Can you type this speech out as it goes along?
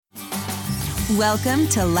Welcome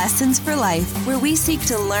to Lessons for Life, where we seek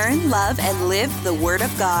to learn, love, and live the Word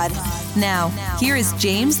of God. Now, here is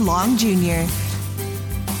James Long Jr.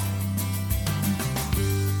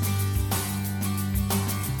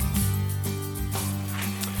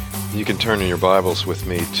 You can turn in your Bibles with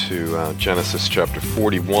me to Genesis chapter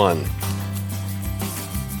 41. It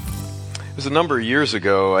was a number of years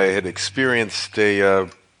ago. I had experienced a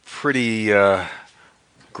pretty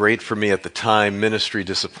great for me at the time ministry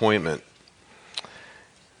disappointment.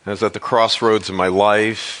 I was at the crossroads of my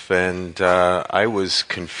life, and I was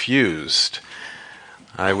confused.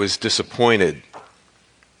 I was disappointed.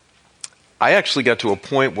 I actually got to a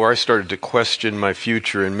point where I started to question my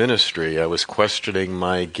future in ministry. I was questioning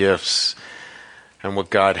my gifts and what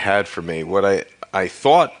God had for me. What I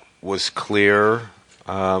thought was clear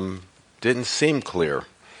didn't seem clear.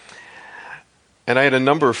 And I had a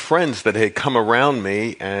number of friends that had come around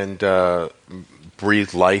me and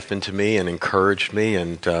breathed life into me and encouraged me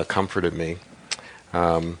and comforted me.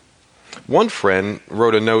 One friend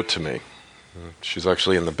wrote a note to me. She's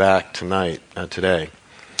actually in the back today.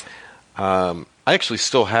 I actually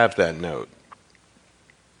still have that note.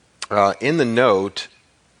 In the note,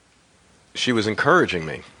 she was encouraging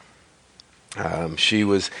me. She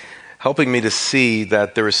was helping me to see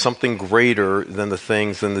that there is something greater than the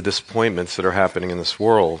things and the disappointments that are happening in this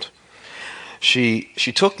world. She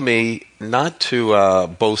took me not to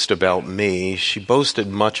boast about me. She boasted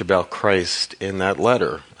much about Christ in that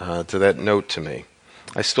letter, to that note to me.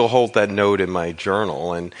 I still hold that note in my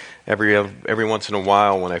journal, and every once in a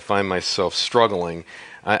while when I find myself struggling,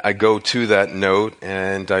 I go to that note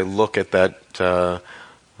and I look at that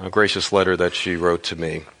gracious letter that she wrote to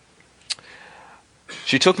me.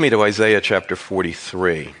 She took me to Isaiah chapter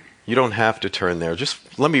 43. You don't have to turn there.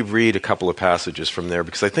 Just let me read a couple of passages from there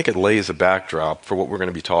because I think it lays a backdrop for what we're going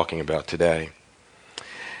to be talking about today.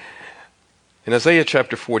 In Isaiah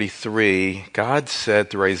chapter 43, God said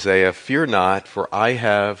through Isaiah, "Fear not, for I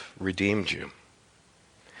have redeemed you.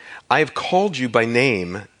 I have called you by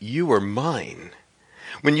name. You are mine.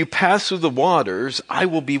 When you pass through the waters, I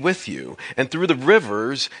will be with you, and through the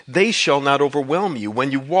rivers, they shall not overwhelm you.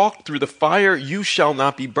 When you walk through the fire, you shall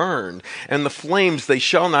not be burned, and the flames, they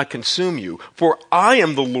shall not consume you. For I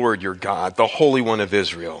am the Lord your God, the Holy One of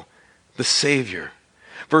Israel, the Savior."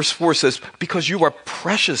 Verse 4 says, "Because you are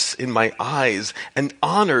precious in my eyes and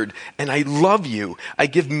honored, and I love you. I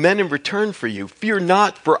give men in return for you. Fear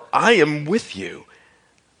not, for I am with you."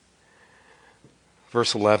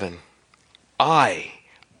 Verse 11, I,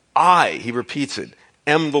 he repeats it,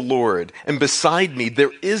 am the Lord, and beside me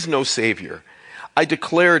there is no Savior. I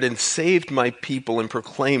declared and saved my people and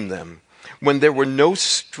proclaimed them when there were no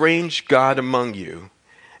strange God among you.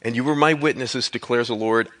 And you were my witnesses, declares the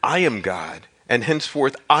Lord. I am God, and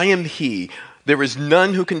henceforth I am He. There is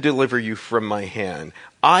none who can deliver you from my hand.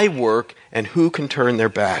 I work, and who can turn their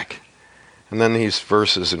back? And then these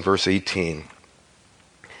verses in verse 18.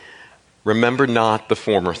 Remember not the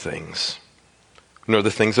former things, nor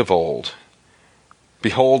the things of old.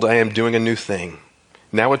 Behold, I am doing a new thing.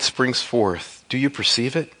 Now it springs forth. Do you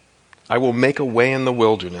perceive it? I will make a way in the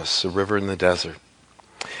wilderness, a river in the desert.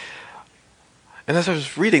 And as I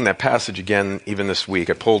was reading that passage again, even this week,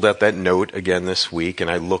 I pulled out that note again this week,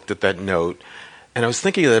 and I looked at that note, and I was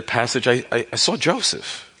thinking of that passage. I saw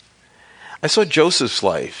Joseph. I saw Joseph's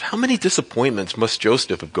life. How many disappointments must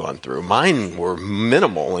Joseph have gone through? Mine were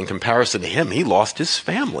minimal in comparison to him. He lost his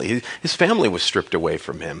family. His family was stripped away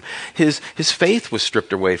from him. His faith was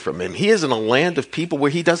stripped away from him. He is in a land of people where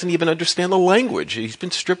he doesn't even understand the language. He's been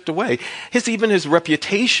stripped away. Even his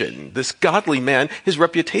reputation, this godly man, his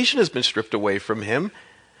reputation has been stripped away from him.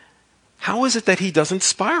 How is it that he doesn't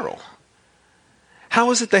spiral? How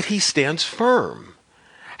is it that he stands firm?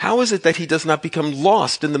 How is it that he does not become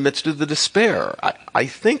lost in the midst of the despair? I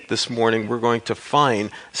think this morning we're going to find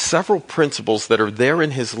several principles that are there in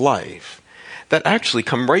his life that actually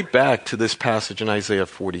come right back to this passage in Isaiah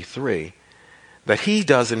 43 that he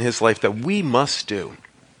does in his life that we must do.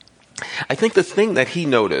 I think the thing that he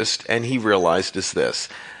noticed and he realized is this,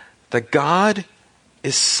 that God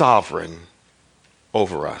is sovereign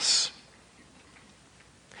over us.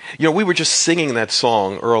 You know, we were just singing that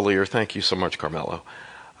song earlier. Thank you so much, Carmelo.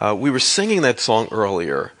 We were singing that song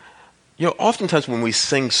earlier. You know, oftentimes when we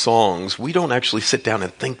sing songs, we don't actually sit down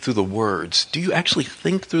and think through the words. Do you actually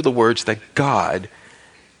think through the words that God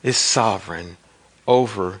is sovereign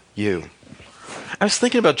over you? I was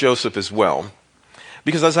thinking about Joseph as well,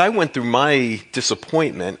 because as I went through my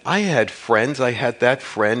disappointment, I had friends. I had that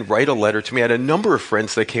friend write a letter to me. I had a number of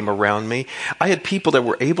friends that came around me. I had people that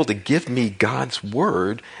were able to give me God's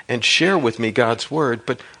word and share with me God's word.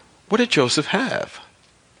 But what did Joseph have?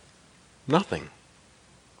 Nothing.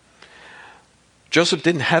 Joseph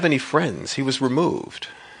didn't have any friends. He was removed.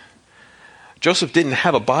 Joseph didn't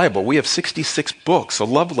have a Bible. We have 66 books, a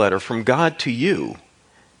love letter from God to you.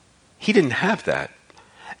 He didn't have that.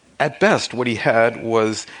 At best, what he had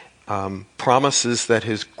was promises that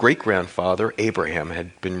his great-grandfather Abraham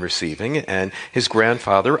had been receiving, and his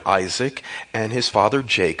grandfather Isaac, and his father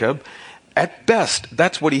Jacob. At best,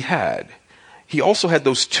 that's what he had. He also had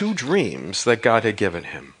those 2 dreams that God had given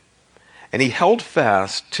him. And he held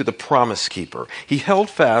fast to the promise keeper. He held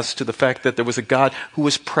fast to the fact that there was a God who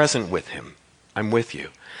was present with him. I'm with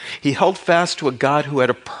you. He held fast to a God who had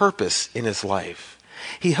a purpose in his life.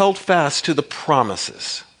 He held fast to the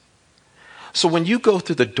promises. So when you go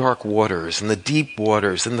through the dark waters and the deep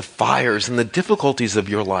waters and the fires and the difficulties of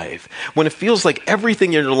your life, when it feels like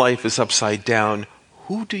everything in your life is upside down,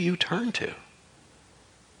 who do you turn to?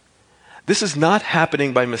 This is not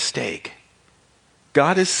happening by mistake.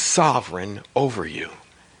 God is sovereign over you.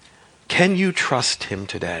 Can you trust him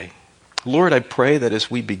today? Lord, I pray that as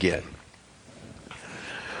we begin,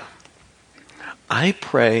 I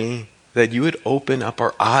pray that you would open up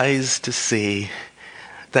our eyes to see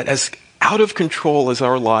that as out of control as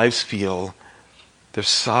our lives feel, they're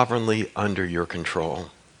sovereignly under your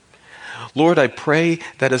control. Lord, I pray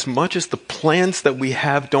that as much as the plans that we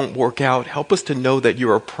have don't work out, help us to know that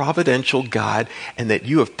you're a providential God and that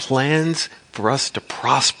you have plans for us to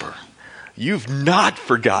prosper. You've not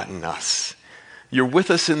forgotten us. You're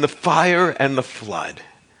with us in the fire and the flood.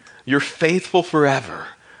 You're faithful forever,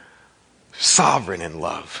 sovereign in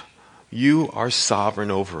love. You are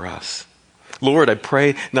sovereign over us. Lord, I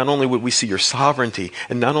pray not only would we see your sovereignty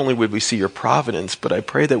and not only would we see your providence, but I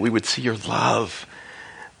pray that we would see your love,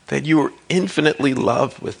 that you are infinitely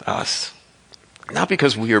loved with us. Not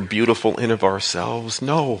because we are beautiful in of ourselves,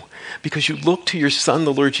 no, because you look to your Son,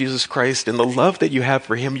 the Lord Jesus Christ, and the love that you have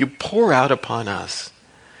for him, you pour out upon us.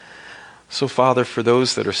 So, Father, for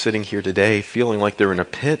those that are sitting here today feeling like they're in a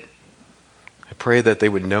pit, I pray that they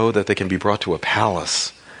would know that they can be brought to a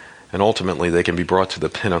palace, and ultimately they can be brought to the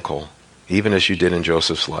pinnacle, even as you did in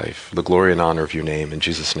Joseph's life. The glory and honor of your name. In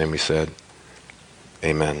Jesus' name we said,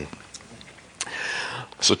 amen.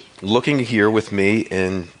 So looking here with me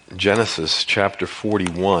in Genesis chapter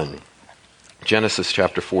 41. Genesis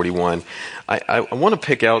chapter 41. I want to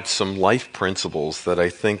pick out some life principles that I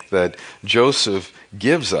think that Joseph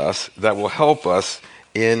gives us that will help us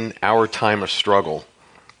in our time of struggle.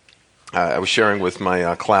 I was sharing with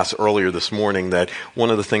my class earlier this morning that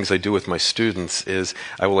one of the things I do with my students is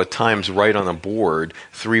I will at times write on a board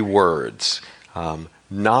 3 words: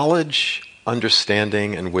 knowledge,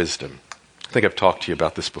 understanding, and wisdom. I think I've talked to you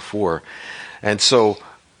about this before. And so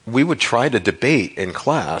we would try to debate in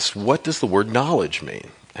class, what does the word knowledge mean?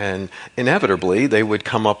 And inevitably, they would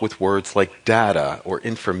come up with words like data or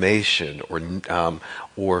information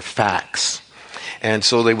or facts. And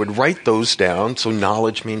so they would write those down, so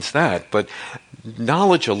knowledge means that. But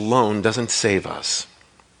knowledge alone doesn't save us.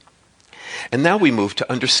 And now we move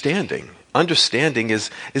to understanding. Understanding is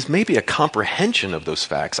maybe a comprehension of those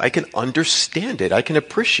facts. I can understand it. I can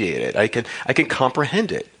appreciate it. I can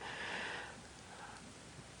comprehend it.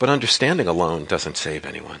 But understanding alone doesn't save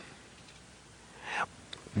anyone.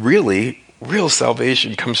 Really, real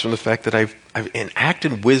salvation comes from the fact that I've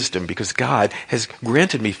enacted wisdom because God has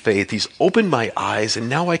granted me faith. He's opened my eyes, and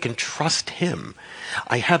now I can trust him.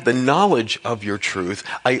 I have the knowledge of your truth.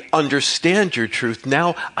 I understand your truth.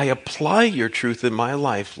 Now I apply your truth in my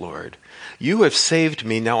life, Lord. You have saved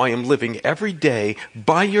me. Now I am living every day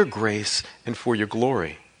by your grace and for your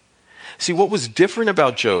glory. See, what was different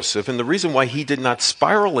about Joseph, and the reason why he did not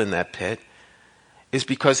spiral in that pit, is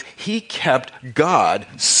because he kept God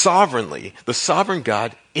sovereignly, the sovereign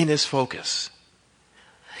God, in his focus.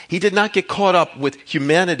 He did not get caught up with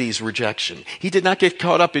humanity's rejection. He did not get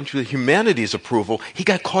caught up into humanity's approval. He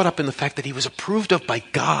got caught up in the fact that he was approved of by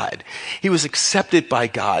God. He was accepted by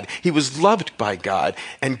God. He was loved by God.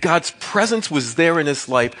 And God's presence was there in his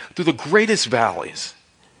life through the greatest valleys.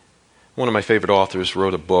 One of my favorite authors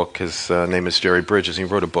wrote a book. His name is Jerry Bridges. He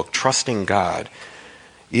wrote a book, Trusting God,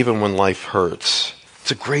 Even When Life Hurts.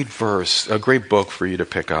 It's a great verse, a great book for you to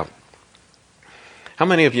pick up. How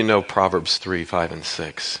many of you know Proverbs 3, 5, and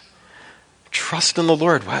 6? Trust in the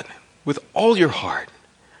Lord, what? With all your heart.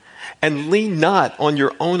 And lean not on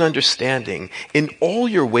your own understanding. In all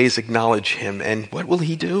your ways acknowledge him. And what will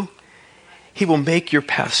he do? He will make your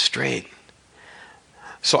path straight.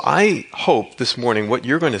 So I hope this morning what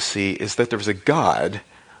you're going to see is that there's a God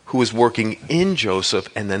who is working in Joseph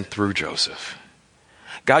and then through Joseph.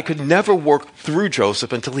 God could never work through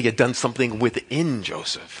Joseph until he had done something within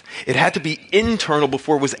Joseph. It had to be internal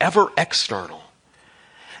before it was ever external.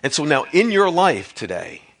 And so now in your life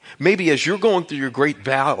today, maybe as you're going through your great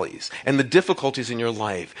valleys and the difficulties in your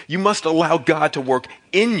life, you must allow God to work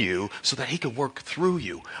in you so that he can work through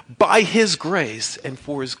you by his grace and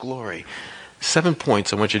for his glory. 7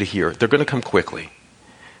 points I want you to hear. They're going to come quickly.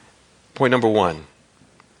 Point number 1,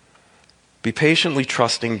 be patiently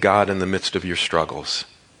trusting God in the midst of your struggles.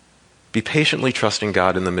 Be patiently trusting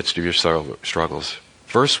God in the midst of your struggles.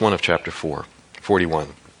 Verse 1 of chapter 4, 41.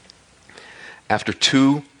 After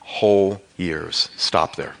 2 whole years.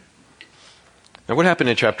 Stop there. Now what happened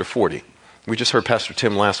in chapter 40? We just heard Pastor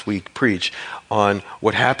Tim last week preach on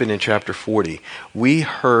what happened in chapter 40. We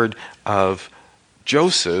heard of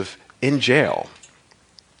Joseph in jail.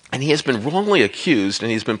 And he has been wrongly accused,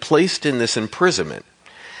 and he's been placed in this imprisonment.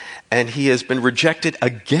 And he has been rejected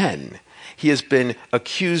again. He has been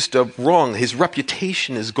accused of wrong. His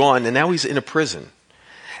reputation is gone, and now he's in a prison.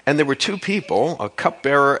 And there were 2 people, a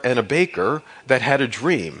cupbearer and a baker, that had a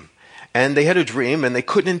dream. And they had a dream, and they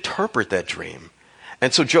couldn't interpret that dream.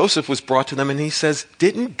 And so Joseph was brought to them, and he says,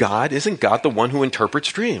 isn't God the one who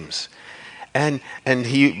interprets dreams? And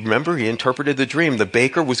he interpreted the dream. The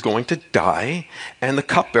baker was going to die, and the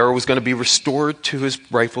cupbearer was going to be restored to his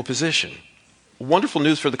rightful position. Wonderful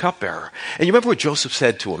news for the cupbearer. And you remember what Joseph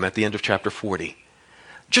said to him at the end of chapter 40?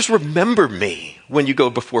 Just remember me when you go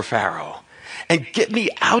before Pharaoh, and get me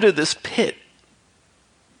out of this pit.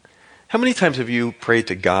 How many times have you prayed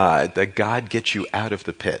to God that God gets you out of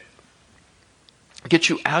the pit? Get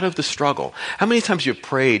you out of the struggle? How many times you've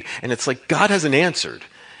prayed and it's like God hasn't answered?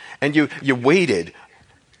 And you waited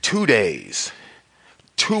 2 days,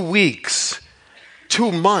 2 weeks,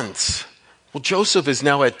 2 months. Well, Joseph is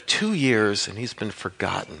now at 2 years and he's been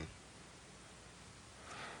forgotten.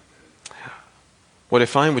 What I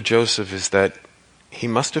find with Joseph is that he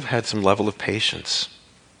must have had some level of patience.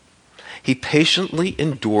 He patiently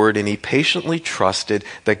endured and he patiently trusted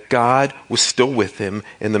that God was still with him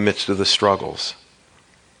in the midst of the struggles.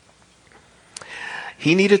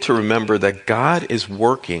 He needed to remember that God is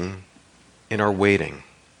working in our waiting.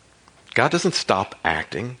 God doesn't stop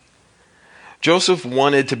acting. Joseph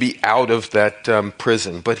wanted to be out of that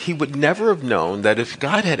prison, but he would never have known that if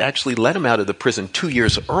God had actually let him out of the prison 2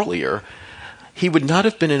 years earlier, he would not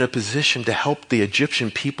have been in a position to help the Egyptian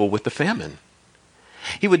people with the famine.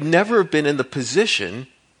 He would never have been in the position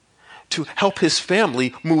to help his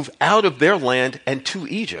family move out of their land and to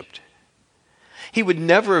Egypt. He would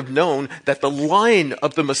never have known that the line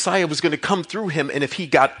of the Messiah was going to come through him, and if he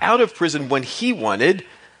got out of prison when he wanted,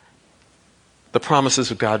 the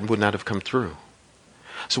promises of God would not have come through.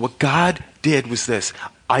 So what God did was this: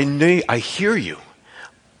 I hear you,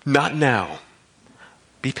 not now.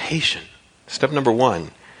 Be patient. Step number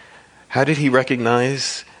 1, how did he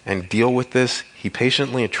recognize and deal with this? He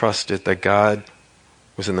patiently trusted that God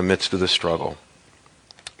was in the midst of the struggle.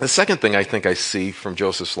 The second thing I think I see from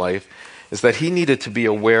Joseph's life is that he needed to be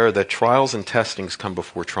aware that trials and testings come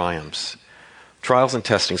before triumphs. Trials and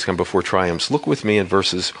testings come before triumphs. Look with me in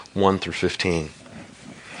verses 1 through 15.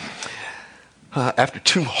 After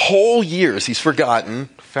 2 whole years, he's forgotten,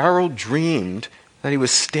 Pharaoh dreamed that he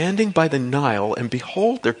was standing by the Nile, and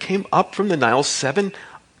behold, there came up from the Nile 7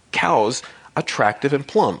 cows, attractive and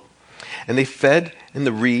plump. And they fed in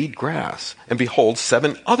the reed grass. And behold,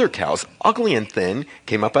 7 other cows, ugly and thin,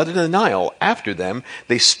 came up out of the Nile. After them,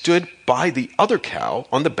 they stood by the other cow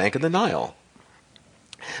on the bank of the Nile.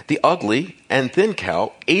 The ugly and thin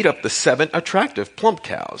cow ate up the 7 attractive, plump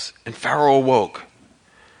cows. And Pharaoh awoke.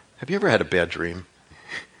 Have you ever had a bad dream?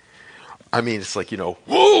 I mean, it's like,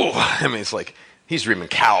 whoa! I mean, it's like, he's dreaming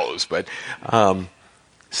cows, but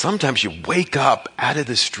sometimes you wake up out of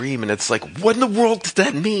this dream and it's like, what in the world does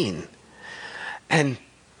that mean? And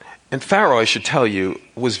Pharaoh, I should tell you,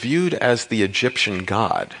 was viewed as the Egyptian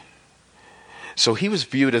god. So he was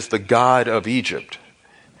viewed as the god of Egypt.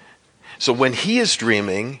 So when he is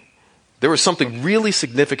dreaming, there was something really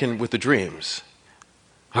significant with the dreams.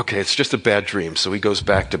 Okay, it's just a bad dream, so he goes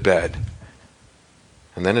back to bed.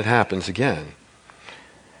 And then it happens again.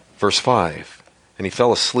 Verse 5, and he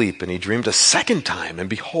fell asleep, and he dreamed a second time, and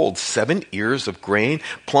behold, 7 ears of grain,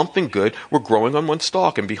 plump and good, were growing on one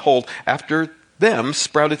stalk, and behold, after them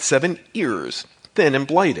sprouted 7 ears, thin and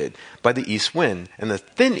blighted by the east wind, and the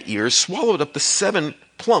thin ears swallowed up the 7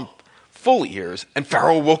 plump, full ears, and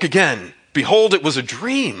Pharaoh awoke again. Behold, it was a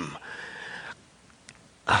dream.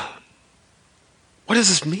 What does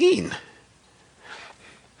this mean?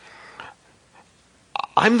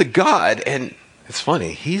 I'm the God, and it's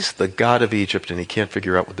funny, he's the God of Egypt, and he can't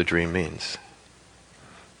figure out what the dream means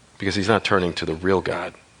because he's not turning to the real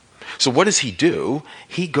God. So what does he do?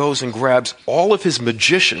 He goes and grabs all of his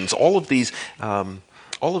magicians, all of these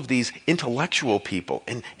all of these intellectual people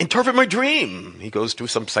and interpret my dream. He goes to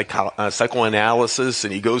some psychoanalysis,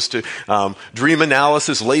 and he goes to dream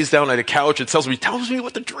analysis, lays down on a couch and tells me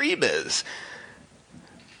what the dream is.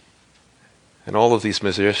 And all of these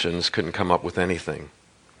musicians couldn't come up with anything.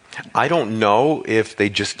 I don't know if they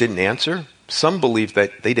just didn't answer. Some believe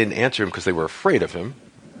that they didn't answer him because they were afraid of him,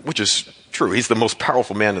 which is true. He's the most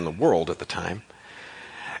powerful man in the world at the time.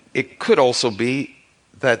 It could also be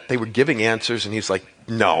that they were giving answers and he's like,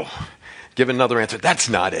 no. Give another answer. That's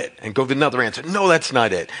not it. And go to another answer. No, that's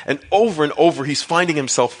not it. And over he's finding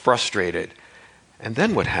himself frustrated. And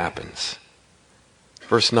then what happens?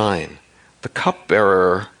 Verse 9. The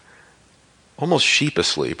cupbearer, almost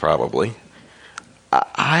sheepishly probably,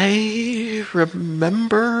 I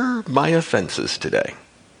remember my offenses today.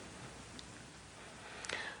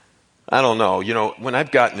 I don't know. When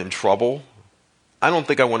I've gotten in trouble, I don't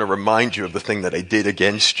think I want to remind you of the thing that I did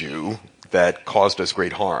against you that caused us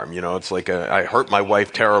great harm. It's like I hurt my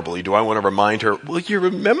wife terribly. Do I want to remind her, well, you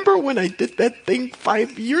remember when I did that thing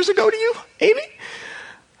 5 years ago to you, Amy?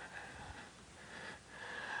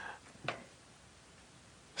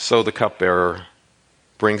 So the cupbearer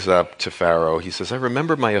brings up to Pharaoh, he says, I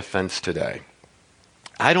remember my offense today.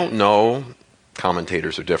 I don't know.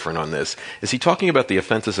 Commentators are different on this. Is he talking about the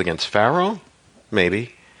offenses against Pharaoh?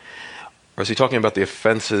 Maybe. Or is he talking about the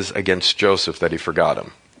offenses against Joseph that he forgot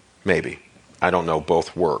him? Maybe. I don't know.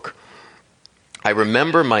 Both work. I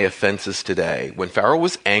remember my offenses today when Pharaoh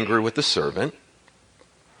was angry with the servant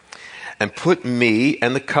and put me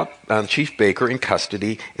and the chief baker in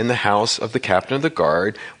custody in the house of the captain of the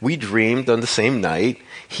guard. We dreamed on the same night,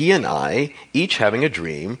 he and I, each having a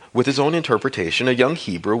dream with his own interpretation. A young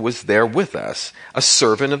Hebrew was there with us, a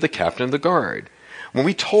servant of the captain of the guard. When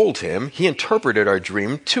we told him, he interpreted our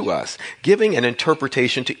dream to us, giving an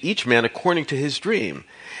interpretation to each man according to his dream.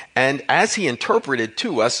 And as he interpreted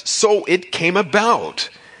to us, so it came about.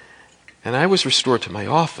 And I was restored to my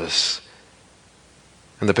office,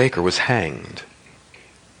 and the baker was hanged.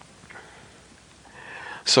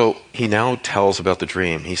 So he now tells about the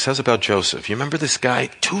dream. He says about Joseph, you remember this guy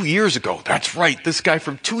 2 years ago? That's right, this guy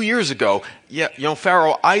from 2 years ago. Yeah,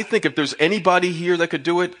 Pharaoh, I think if there's anybody here that could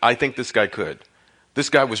do it, I think this guy could. This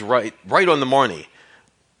guy was right on the money.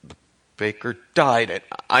 The baker died.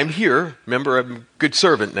 I'm here. Remember, I'm a good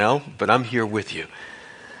servant now, but I'm here with you.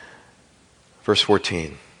 Verse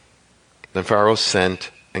 14. Then Pharaoh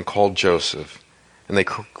sent and called Joseph, and they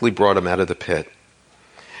quickly brought him out of the pit.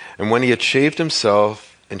 And when he had shaved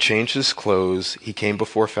himself and changed his clothes, he came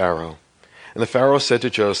before Pharaoh. And the Pharaoh said to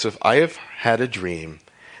Joseph, I have had a dream,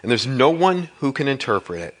 and there's no one who can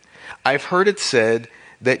interpret it. I've heard it said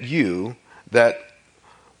that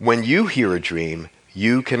when you hear a dream,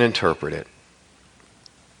 you can interpret it.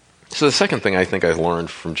 So the second thing I think I learned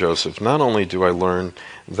from Joseph, not only do I learn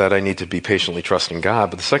that I need to be patiently trusting God,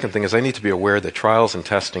 but the second thing is I need to be aware that trials and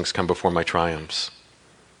testings come before my triumphs.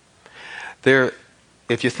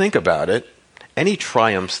 If you think about it, any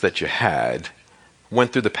triumphs that you had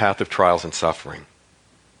went through the path of trials and suffering.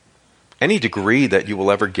 Any degree that you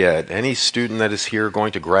will ever get, any student that is here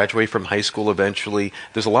going to graduate from high school eventually,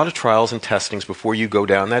 there's a lot of trials and testings before you go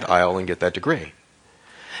down that aisle and get that degree.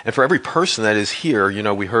 And for every person that is here,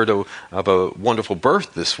 we heard of a wonderful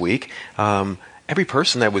birth this week. Every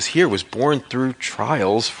person that was here was born through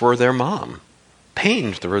trials for their mom,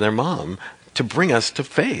 pain for their mom, to bring us to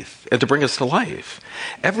faith and to bring us to life.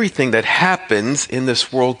 Everything that happens in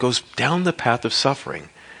this world goes down the path of suffering.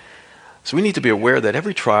 So we need to be aware that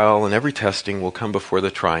every trial and every testing will come before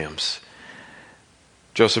the triumphs.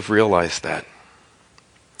 Joseph realized that.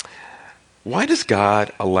 Why does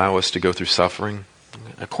God allow us to go through suffering?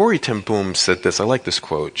 Corrie ten Boom said this. I like this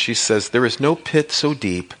quote. She says, there is no pit so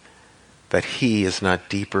deep that he is not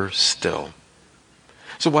deeper still.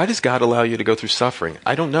 So why does God allow you to go through suffering?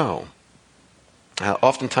 I don't know.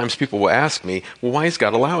 Oftentimes people will ask me, well, why is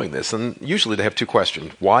God allowing this? And usually they have two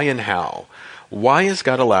questions, why and how. Why is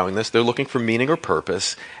God allowing this? They're looking for meaning or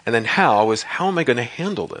purpose. And then how am I going to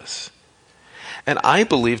handle this? And I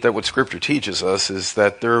believe that what Scripture teaches us is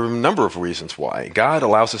that there are a number of reasons why. God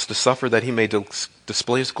allows us to suffer that he may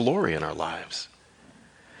display his glory in our lives.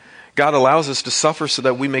 God allows us to suffer so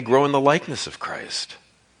that we may grow in the likeness of Christ.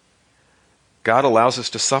 God allows us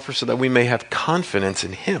to suffer so that we may have confidence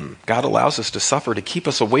in him. God allows us to suffer to keep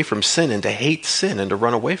us away from sin and to hate sin and to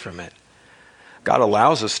run away from it. God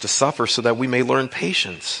allows us to suffer so that we may learn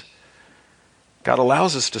patience. God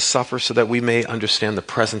allows us to suffer so that we may understand the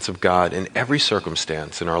presence of God in every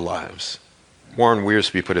circumstance in our lives. Warren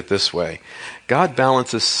Wiersbe put it this way: God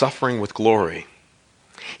balances suffering with glory.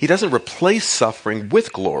 He doesn't replace suffering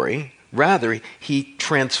with glory, Rather, he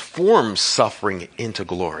transforms suffering into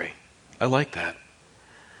glory. I like that.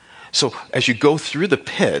 So as you go through the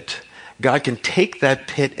pit, God can take that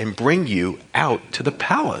pit and bring you out to the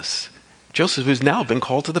palace. Joseph has now been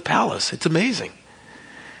called to the palace. It's amazing.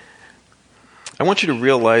 I want you to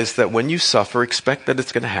realize that when you suffer, expect that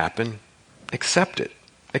it's going to happen. Accept it.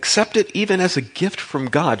 Accept it even as a gift from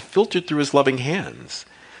God, filtered through his loving hands.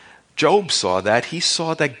 Job saw that. He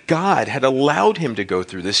saw that God had allowed him to go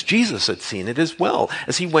through this. Jesus had seen it as well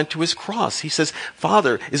as he went to his cross. He says,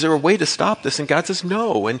 Father, is there a way to stop this? And God says,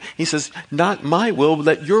 no. And he says, not my will,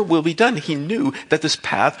 let your will be done. He knew that this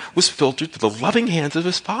path was filtered through the loving hands of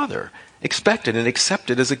his Father. Expect it and accept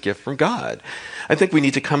it as a gift from God. I think we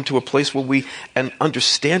need to come to a place where we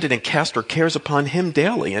understand it and cast our cares upon him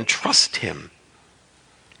daily and trust him.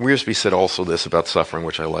 Wiersbe said also this about suffering,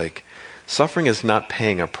 which I like. Suffering is not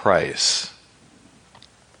paying a price.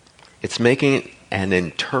 It's making an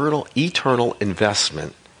eternal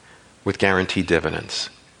investment with guaranteed dividends.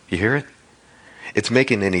 You hear it? It's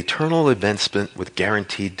making an eternal investment with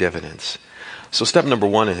guaranteed dividends. So step number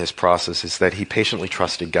 1 in his process is that he patiently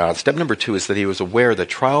trusted God. Step number 2 is that he was aware that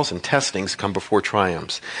trials and testings come before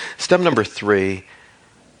triumphs. Step number 3,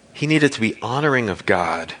 he needed to be honoring of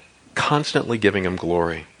God, constantly giving him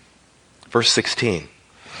glory. Verse 16.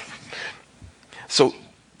 So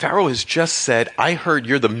Pharaoh has just said, I heard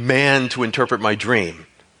you're the man to interpret my dream.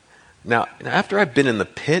 Now, after I've been in the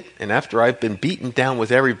pit and after I've been beaten down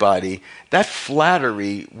with everybody, that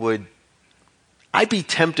flattery I'd be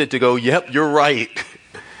tempted to go, yep, you're right.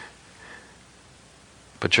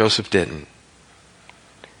 But Joseph didn't.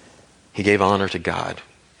 He gave honor to God.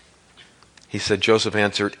 He said, Joseph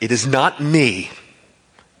answered, it is not me.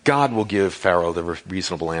 God will give Pharaoh the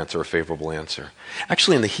reasonable answer, a favorable answer.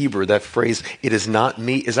 Actually, in the Hebrew, that phrase, it is not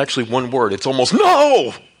me, is actually one word. It's almost,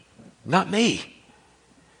 no, not me.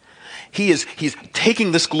 He's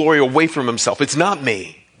taking this glory away from himself. It's not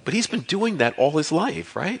me. But he's been doing that all his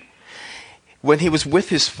life, right? When he was with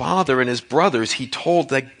his father and his brothers, he told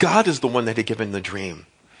that God is the one that had given the dream.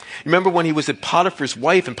 Remember when he was at Potiphar's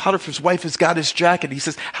wife, and Potiphar's wife has got his jacket. He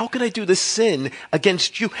says, how can I do this sin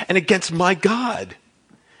against you and against my God?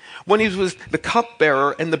 When he was the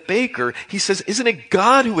cupbearer and the baker, he says, isn't it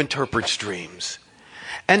God who interprets dreams?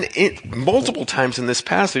 And multiple times in this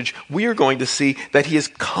passage, we are going to see that he is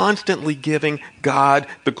constantly giving God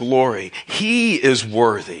the glory. He is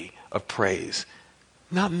worthy of praise,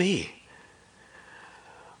 not me.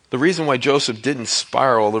 The reason why Joseph didn't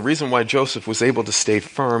spiral, the reason why Joseph was able to stay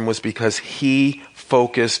firm was because he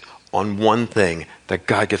focused on one thing, that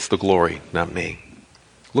God gets the glory, not me.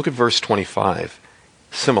 Look at verse 25.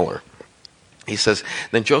 Similar. He says,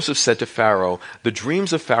 then Joseph said to Pharaoh, the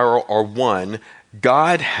dreams of Pharaoh are one,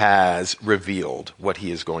 God has revealed what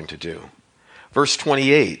he is going to do. Verse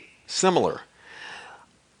 28, similar.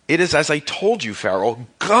 It is as I told you, Pharaoh,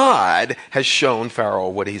 God has shown Pharaoh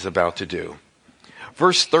what he's about to do.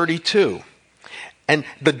 Verse 32, and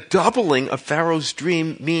the doubling of Pharaoh's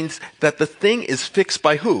dream means that the thing is fixed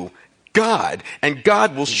by who? God. And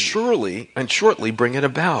God will surely and shortly bring it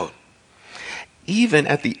about. Even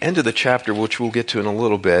at the end of the chapter, which we'll get to in a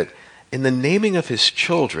little bit, in the naming of his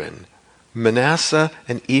children, Manasseh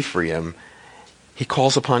and Ephraim, he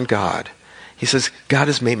calls upon God. He says, God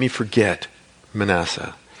has made me forget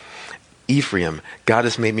Manasseh. Ephraim, God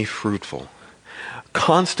has made me fruitful.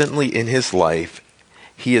 Constantly in his life,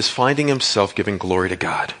 he is finding himself giving glory to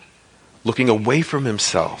God, looking away from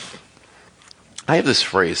himself. I have this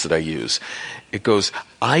phrase that I use. It goes,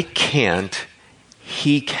 I can't,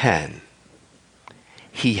 he can.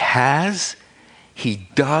 He has, he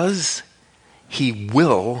does, he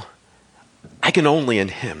will. I can only in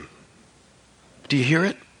him. Do you hear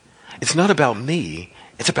it? It's not about me.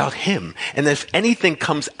 It's about him. And if anything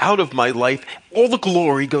comes out of my life, all the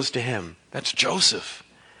glory goes to him. That's Joseph.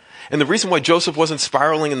 And the reason why Joseph wasn't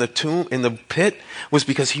spiraling in the pit, was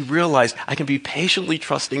because he realized I can be patiently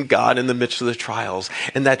trusting God in the midst of the trials,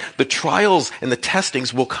 and that the trials and the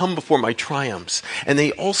testings will come before my triumphs. And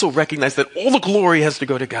they also recognize that all the glory has to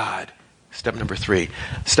go to God. Step number 3.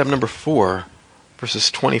 Step number 4, verses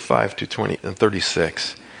 25 to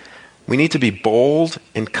 36. We need to be bold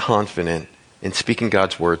and confident in speaking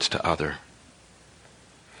God's words to others.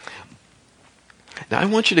 Now, I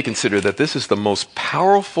want you to consider that this is the most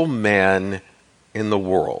powerful man in the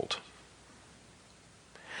world.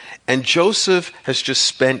 And Joseph has just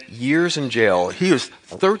spent years in jail. He was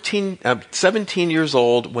 17 years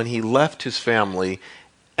old when he left his family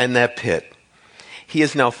in that pit. He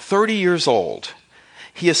is now 30 years old.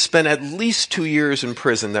 He has spent at least 2 years in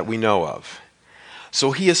prison that we know of.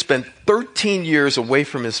 So he has spent 13 years away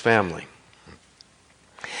from his family.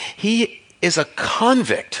 He is a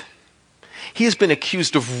convict. He has been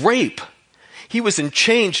accused of rape. He was in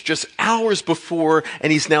chains just hours before,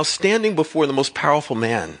 and he's now standing before the most powerful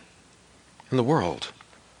man in the world.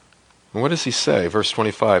 And what does he say? Verse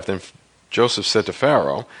 25, then Joseph said to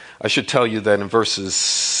Pharaoh, I should tell you that in verses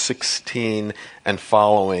 16 and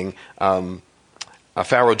following,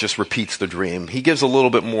 Pharaoh just repeats the dream. He gives a little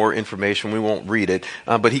bit more information. We won't read it,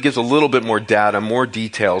 but he gives a little bit more data, more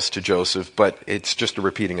details to Joseph, but it's just a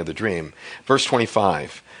repeating of the dream. Verse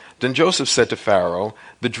 25, then Joseph said to Pharaoh,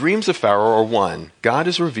 the dreams of Pharaoh are one. God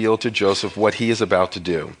has revealed to Joseph what he is about to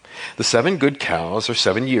do. The 7 good cows are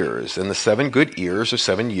 7 years, and the 7 good ears are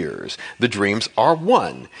 7 years. The dreams are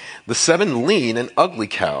one. The 7 lean and ugly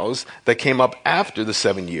cows that came up after the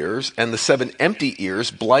 7 years, and the 7 empty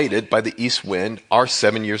ears blighted by the east wind are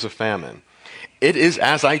 7 years of famine. It is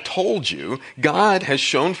as I told you, God has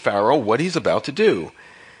shown Pharaoh what he's about to do.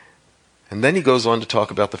 And then he goes on to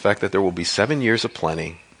talk about the fact that there will be 7 years of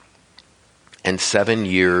plenty, and 7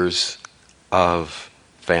 years of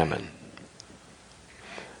famine.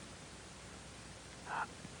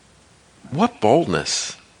 What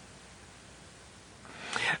boldness.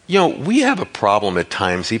 You know, we have a problem at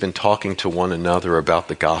times even talking to one another about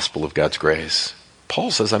the gospel of God's grace.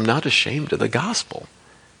 Paul says, I'm not ashamed of the gospel,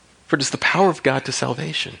 for it is the power of God to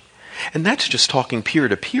salvation. And that's just talking peer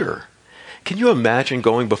to peer. Can you imagine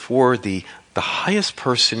going before the highest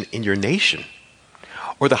person in your nation,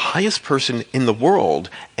 or the highest person in the world,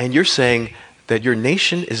 and you're saying that your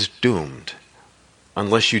nation is doomed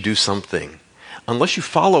unless you do something. Unless you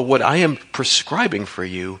follow what I am prescribing for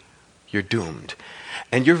you, you're doomed.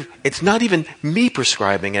 And it's not even me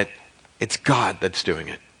prescribing it, it's God that's doing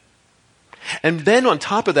it. And then on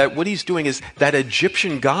top of that, what he's doing is that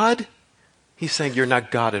Egyptian God, he's saying you're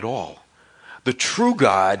not God at all. The true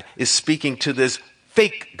God is speaking to this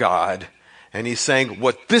fake God, and he's saying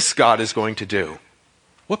what this God is going to do.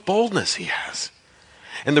 What boldness he has.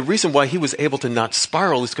 And the reason why he was able to not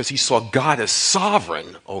spiral is because he saw God as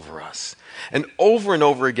sovereign over us. And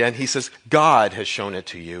over again, he says, God has shown it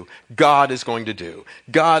to you. God is going to do.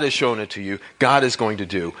 God has shown it to you. God is going to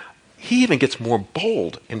do. He even gets more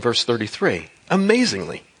bold in verse 33.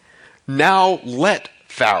 Amazingly. Now let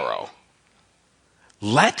Pharaoh.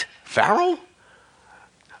 Let Pharaoh?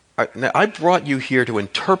 Now, I brought you here to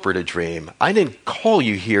interpret a dream. I didn't call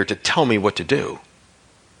you here to tell me what to do.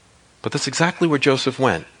 But that's exactly where Joseph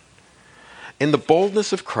went. In the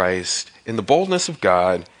boldness of Christ, in the boldness of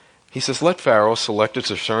God, he says, let Pharaoh select his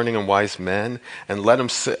discerning and wise men and let him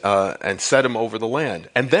and set him over the land.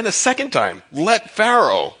 And then a second time, let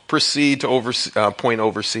Pharaoh proceed to appoint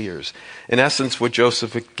overseers. In essence, what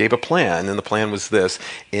Joseph gave a plan, and the plan was this.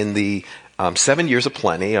 In the 7 years of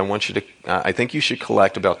plenty, I think you should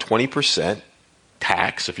collect about 20%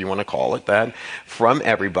 tax, if you want to call it that, from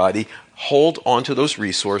everybody. Hold on to those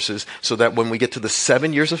resources so that when we get to the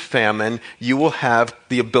 7 years of famine, you will have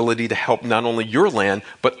the ability to help not only your land,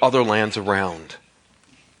 but other lands around.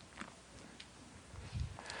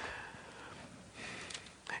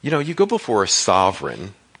 You know, you go before a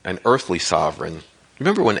sovereign, an earthly sovereign.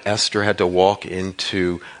 Remember when Esther had to walk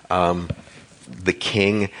into the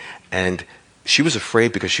king, and she was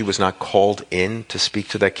afraid because she was not called in to speak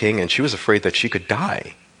to that king, and she was afraid that she could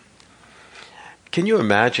die. Can you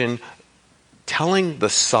imagine telling the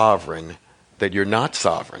sovereign that you're not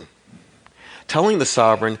sovereign, telling the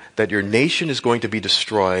sovereign that your nation is going to be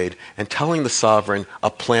destroyed, and telling the sovereign a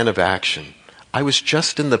plan of action? I was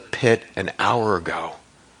just in the pit an hour ago,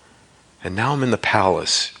 and now I'm in the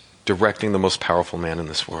palace directing the most powerful man in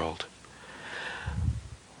this world.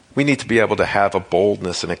 We need to be able to have a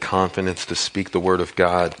boldness and a confidence to speak the word of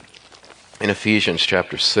God. In Ephesians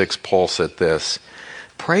chapter 6, Paul said this,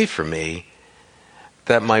 pray for me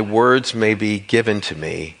that my words may be given to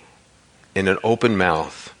me in an open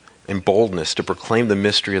mouth, in boldness, to proclaim the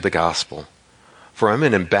mystery of the gospel. For I'm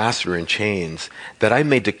an ambassador in chains, that I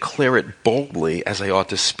may declare it boldly as I ought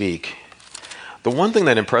to speak. The one thing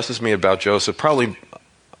that impresses me about Joseph,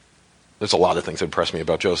 there's a lot of things that impress me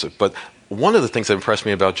about Joseph, but one of the things that impressed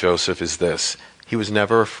me about Joseph is this. He was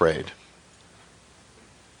never afraid.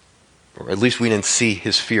 Or at least we didn't see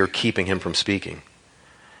his fear keeping him from speaking.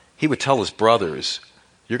 He would tell his brothers,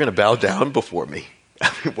 you're going to bow down before me.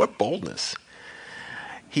 I mean, what boldness.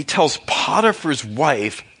 He tells Potiphar's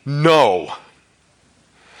wife, no.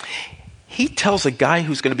 He tells a guy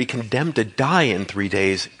who's going to be condemned to die in 3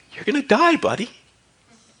 days, you're going to die, buddy.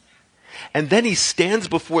 And then he stands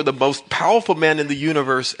before the most powerful man in the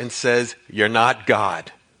universe and says, you're not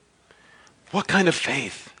God. What kind of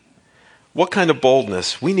faith? What kind of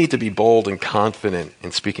boldness? We need to be bold and confident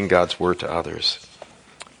in speaking God's word to others.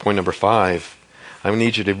 Point number 5, I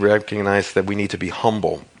need you to recognize that we need to be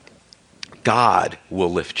humble. God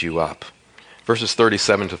will lift you up. Verses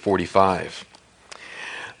 37 to 45.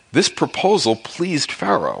 This proposal pleased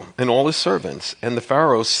Pharaoh and all his servants. And the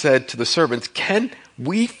Pharaoh said to the servants, "Can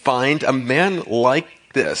we find a man like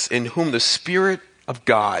this in whom the Spirit of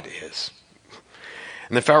God is?"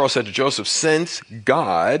 And the Pharaoh said to Joseph, "Since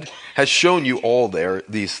God has shown you all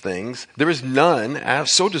these things, there is none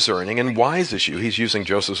so discerning and wise as you." He's using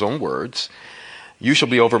Joseph's own words. "You shall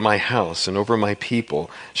be over my house, and over my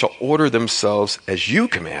people shall order themselves as you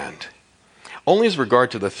command. Only as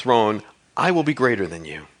regard to the throne, I will be greater than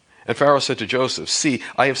you." And Pharaoh said to Joseph, "See,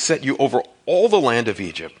 I have set you over all the land of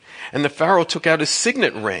Egypt." And the Pharaoh took out his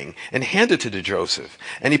signet ring and handed it to Joseph.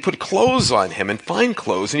 And he put clothes on him, and fine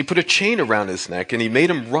clothes, and he put a chain around his neck, and he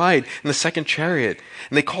made him ride in the second chariot.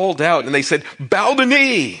 And they called out, and they said, "Bow the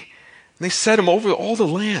knee!" And they set him over all the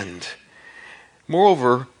land.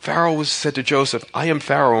 Moreover, Pharaoh said to Joseph, "I am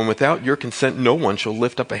Pharaoh, and without your consent no one shall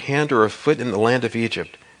lift up a hand or a foot in the land of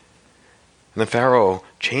Egypt." And the Pharaoh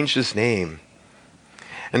changed his name,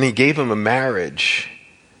 and he gave him a marriage,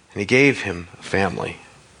 and he gave him a family.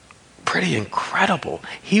 Pretty incredible.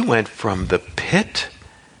 He went from the pit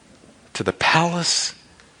to the palace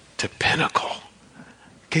to pinnacle.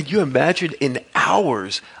 Can you imagine? In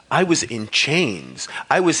hours, I was in chains.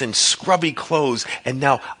 I was in scrubby clothes, and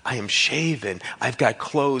now I am shaven. I've got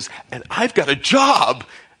clothes, and I've got a job.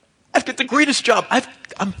 I've got the greatest job.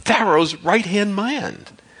 I'm Pharaoh's right-hand man.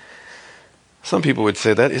 Some people would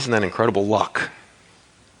say, isn't that incredible luck?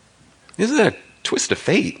 Isn't that a twist of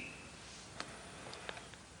fate?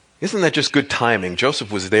 Isn't that just good timing?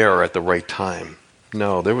 Joseph was there at the right time.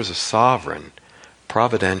 No, there was a sovereign,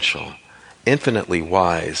 providential, infinitely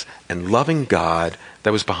wise, and loving God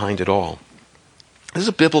that was behind it all. This is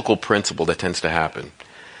a biblical principle that tends to happen.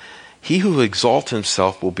 He who exalts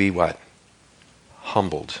himself will be what?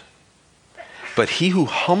 Humbled. But he who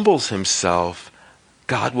humbles himself,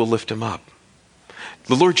 God will lift him up.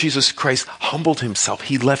 The Lord Jesus Christ humbled himself.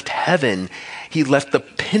 He left heaven. He left the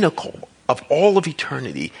pinnacle of all of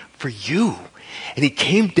eternity for you. And he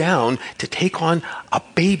came down to take on a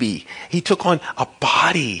baby. He took on a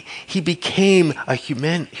body. He became a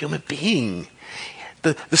human being.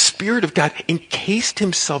 The Spirit of God encased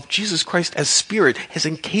himself, Jesus Christ as Spirit has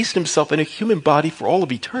encased himself in a human body for all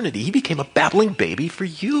of eternity. He became a babbling baby for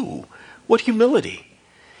you. What humility.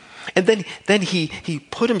 And then he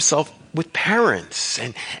put himself with parents,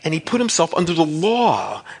 and he put himself under the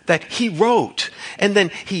law that he wrote. And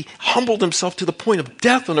then he humbled himself to the point of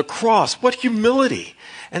death on a cross. What humility.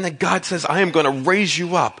 And then God says, "I am going to raise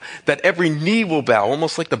you up, that every knee will bow,"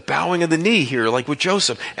 almost like the bowing of the knee here, like with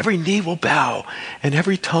Joseph. Every knee will bow, and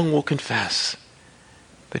every tongue will confess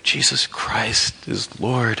that Jesus Christ is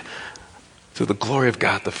Lord, to the glory of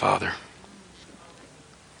God the Father.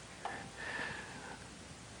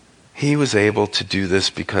 He was able to do this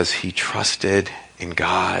because he trusted in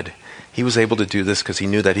God. He was able to do this because he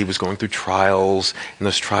knew that he was going through trials, and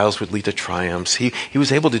those trials would lead to triumphs. He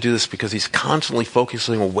was able to do this because he's constantly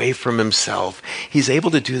focusing away from himself. He's able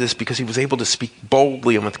to do this because he was able to speak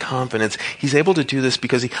boldly and with confidence. He's able to do this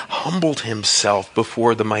because he humbled himself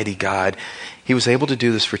before the mighty God. He was able to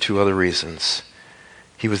do this for two other reasons.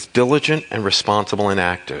 He was diligent and responsible and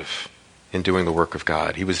active in doing the work of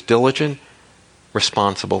God. He was diligent,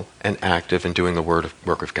 responsible, and active in doing the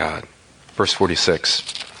work of God. Verse 46.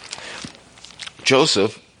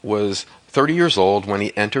 Joseph was 30 years old when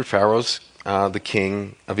he entered Pharaoh's, the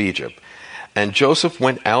king of Egypt. And Joseph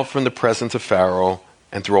went out from the presence of Pharaoh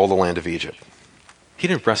and through all the land of Egypt. He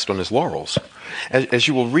didn't rest on his laurels. As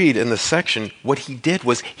you will read in this section, what he did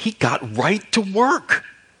was he got right to work.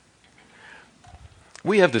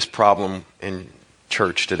 We have this problem in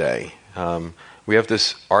church today. We have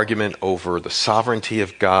this argument over the sovereignty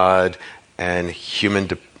of God and human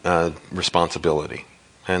responsibility.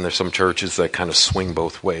 And there's some churches that kind of swing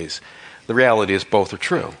both ways. The reality is both are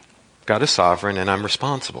true. God is sovereign and I'm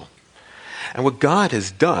responsible. And what God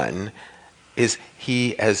has done is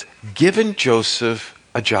he has given Joseph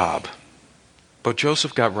a job. But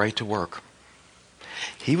Joseph got right to work.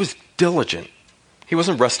 He was diligent. He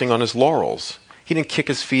wasn't resting on his laurels. He didn't kick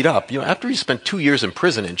his feet up. After he spent 2 years in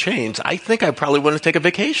prison in chains, I think I probably want to take a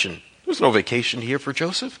vacation. There was no vacation here for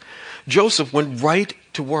Joseph. Joseph went right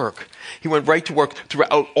to work. He went right to work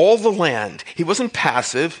throughout all the land. He wasn't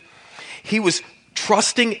passive. He was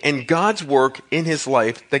trusting in God's work in his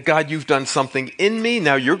life, that God, you've done something in me,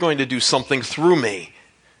 now you're going to do something through me.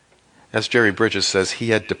 As Jerry Bridges says, he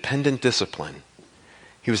had dependent discipline.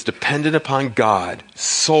 He was dependent upon God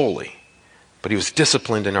solely. But he was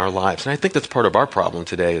disciplined in our lives. And I think that's part of our problem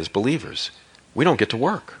today as believers. We don't get to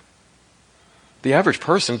work. The average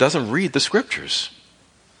person doesn't read the scriptures.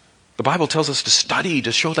 The Bible tells us to study,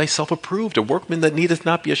 to show thyself approved, a workman that needeth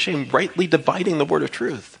not be ashamed, rightly dividing the word of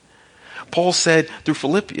truth. Paul said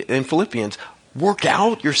in Philippians, work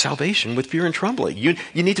out your salvation with fear and trembling. You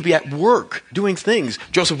need to be at work doing things.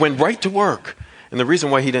 Joseph went right to work. And the reason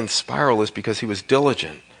why he didn't spiral is because he was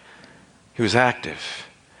diligent. He was active.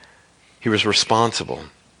 He was responsible,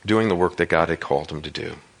 doing the work that God had called him to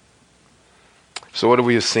do. So what have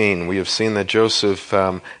we seen? We have seen that Joseph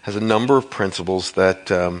has a number of principles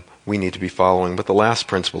that we need to be following. But the last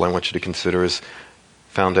principle I want you to consider is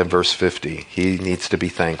found in verse 50. He needs to be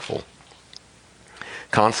thankful.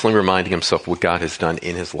 Constantly reminding himself what God has done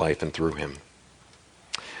in his life and through him.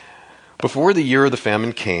 Before the year of the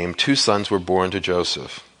famine came, 2 sons were born to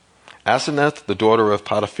Joseph. Asenath, the daughter of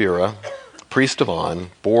Potipharah, priest of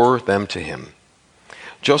On, bore them to him.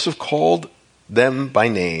 Joseph called them by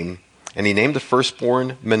name, and he named the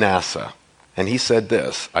firstborn Manasseh. And he said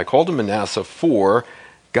this, I called him Manasseh, for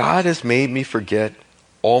God has made me forget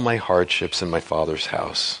all my hardships in my father's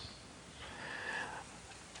house.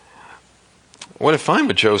 What I find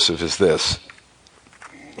with Joseph is this.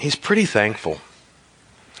 He's pretty thankful.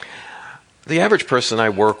 The average person I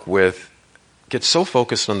work with gets so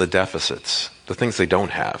focused on the deficits, the things they don't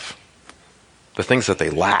have, the things that they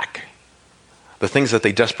lack, the things that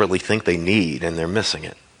they desperately think they need and they're missing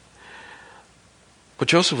it. What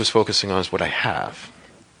Joseph was focusing on is what I have.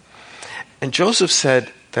 And Joseph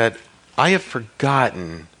said that I have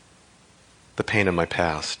forgotten the pain of my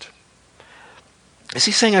past. Is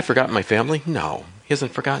he saying I've forgotten my family? No, he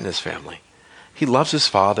hasn't forgotten his family. He loves his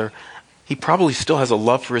father. He probably still has a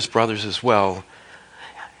love for his brothers as well.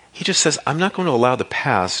 He just says, I'm not going to allow the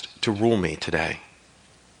past to rule me today.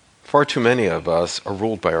 Far too many of us are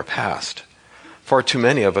ruled by our past. Far too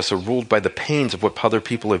many of us are ruled by the pains of what other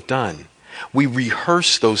people have done. We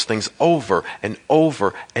rehearse those things over and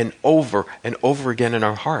over and over and over again in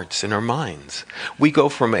our hearts, in our minds. We go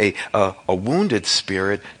from a wounded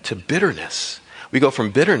spirit to bitterness. We go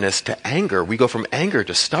from bitterness to anger. We go from anger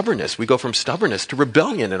to stubbornness. We go from stubbornness to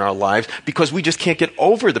rebellion in our lives because we just can't get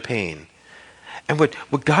over the pain. And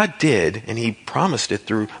what God did, and he promised it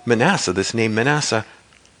through Manasseh, this name Manasseh,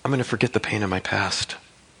 I'm going to forget the pain of my past.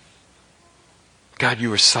 God,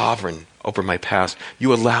 you are sovereign over my past.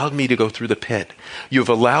 You allowed me to go through the pit. You've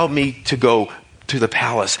allowed me to go to the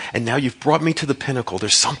palace. And now you've brought me to the pinnacle.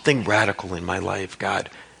 There's something radical in my life, God,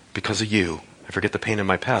 because of you. I forget the pain of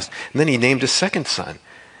my past. And then he named his second son.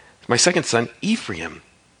 My second son, Ephraim.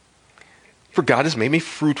 For God has made me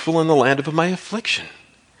fruitful in the land of my affliction.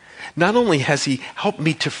 Not only has he helped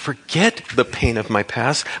me to forget the pain of my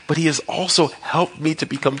past, but he has also helped me to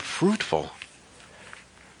become fruitful.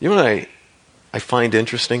 You know what I find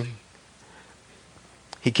interesting?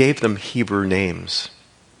 He gave them Hebrew names.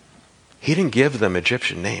 He didn't give them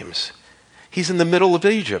Egyptian names. He's in the middle of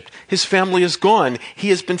Egypt. His family is gone. He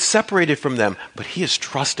has been separated from them, but he is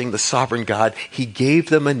trusting the sovereign God. He gave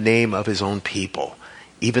them a name of his own people,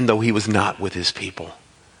 even though he was not with his people.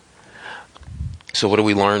 So what do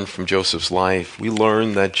we learn from Joseph's life? We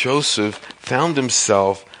learn that Joseph found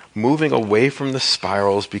himself moving away from the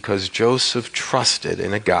spirals because Joseph trusted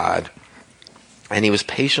in a God, and he was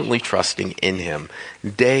patiently trusting in him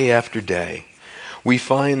day after day. We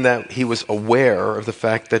find that he was aware of the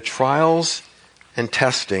fact that trials and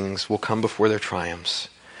testings will come before their triumphs.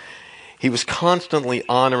 He was constantly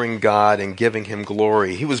honoring God and giving him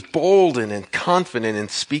glory. He was bold and confident in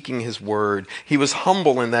speaking his word. He was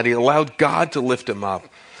humble in that he allowed God to lift him up.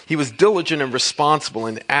 He was diligent and responsible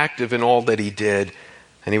and active in all that he did.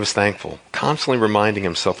 And he was thankful, constantly reminding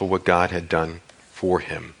himself of what God had done for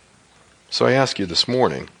him. So I ask you this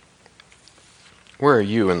morning, where are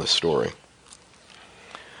you in the story?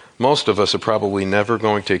 Most of us are probably never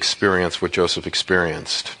going to experience what Joseph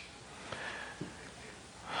experienced.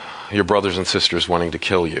 Your brothers and sisters wanting to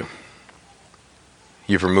kill you.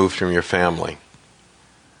 You've removed from your family.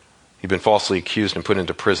 You've been falsely accused and put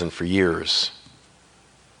into prison for years.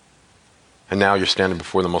 And now you're standing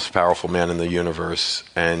before the most powerful man in the universe,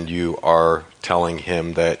 and you are telling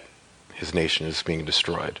him that his nation is being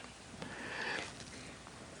destroyed.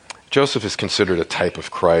 Joseph is considered a type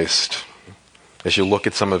of Christ. As you look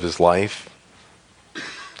at some of his life,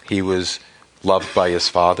 he was loved by his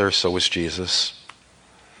father, so was Jesus.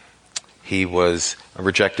 He was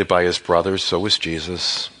rejected by his brothers, so was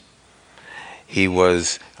Jesus. He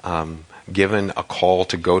was given a call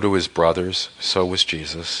to go to his brothers, so was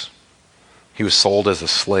Jesus. He was sold as a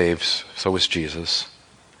slave, so was Jesus.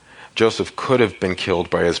 Joseph could have been killed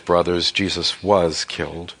by his brothers. Jesus was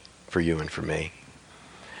killed for you and for me.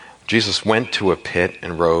 Jesus went to a pit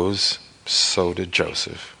and rose. So did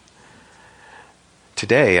Joseph.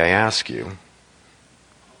 Today, I ask you,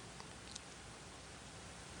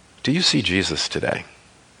 do you see Jesus today?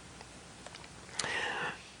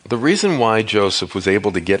 The reason why Joseph was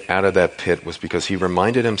able to get out of that pit was because he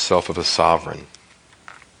reminded himself of a sovereign.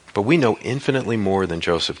 But we know infinitely more than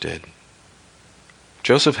Joseph did.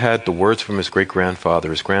 Joseph had the words from his great-grandfather,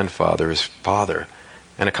 his grandfather, his father,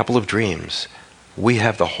 and a couple of dreams. We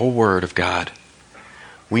have the whole Word of God.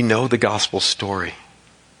 We know the gospel story.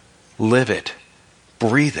 Live it.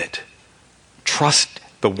 Breathe it. Trust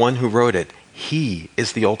the one who wrote it. He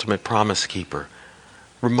is the ultimate promise keeper.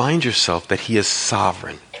 Remind yourself that he is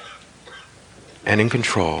sovereign and in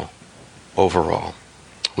control over all.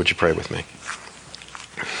 Would you pray with me?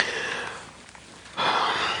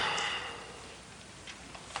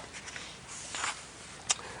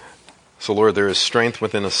 So, Lord, there is strength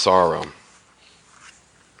within a sorrow.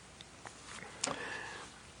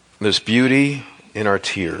 There's beauty in our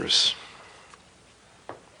tears.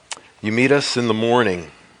 You meet us in the morning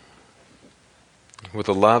with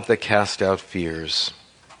a love that casts out fears.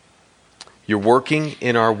 You're working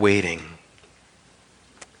in our waiting.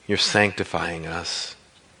 You're sanctifying us.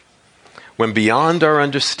 When beyond our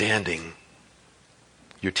understanding,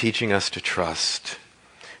 you're teaching us to trust.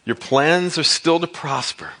 Your plans are still to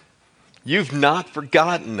prosper. You've not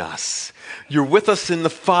forgotten us. You're with us in the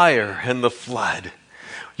fire and the flood.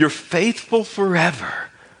 You're faithful forever.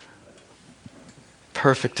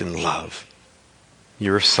 Perfect in love.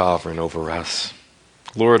 You're sovereign over us.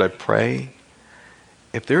 Lord, I pray,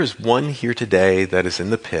 if there is one here today that is in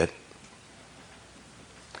the pit,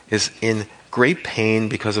 is in great pain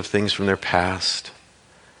because of things from their past,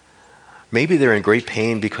 maybe they're in great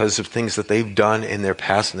pain because of things that they've done in their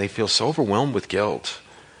past and they feel so overwhelmed with guilt,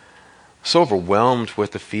 so overwhelmed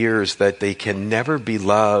with the fears that they can never be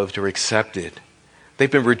loved or accepted. They've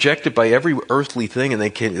been rejected by every earthly thing and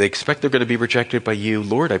they expect they're going to be rejected by you.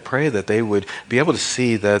 Lord, I pray that they would be able to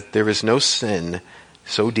see that there is no sin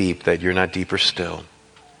so deep that you're not deeper still.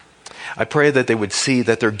 I pray that they would see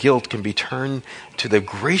that their guilt can be turned to the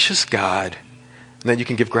gracious God and that you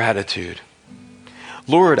can give gratitude.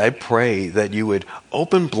 Lord, I pray that you would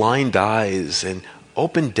open blind eyes and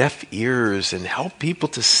open deaf ears and help people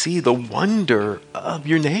to see the wonder of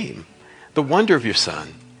your name, the wonder of your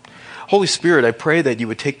Son. Holy Spirit, I pray that you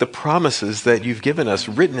would take the promises that you've given us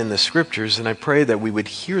written in the scriptures, and I pray that we would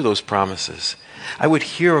hear those promises. I would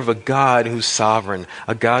hear of a God who's sovereign,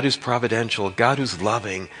 a God who's providential, a God who's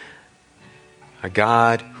loving, a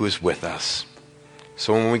God who is with us.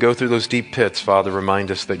 So when we go through those deep pits, Father,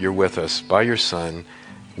 remind us that you're with us by your Son,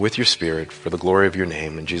 with your Spirit, for the glory of your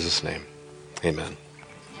name. In Jesus' name, amen.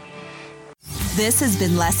 This has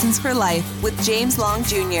been Lessons for Life with James Long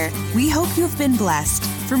Jr. We hope you have been blessed.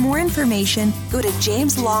 For more information, go to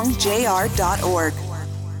jameslongjr.org.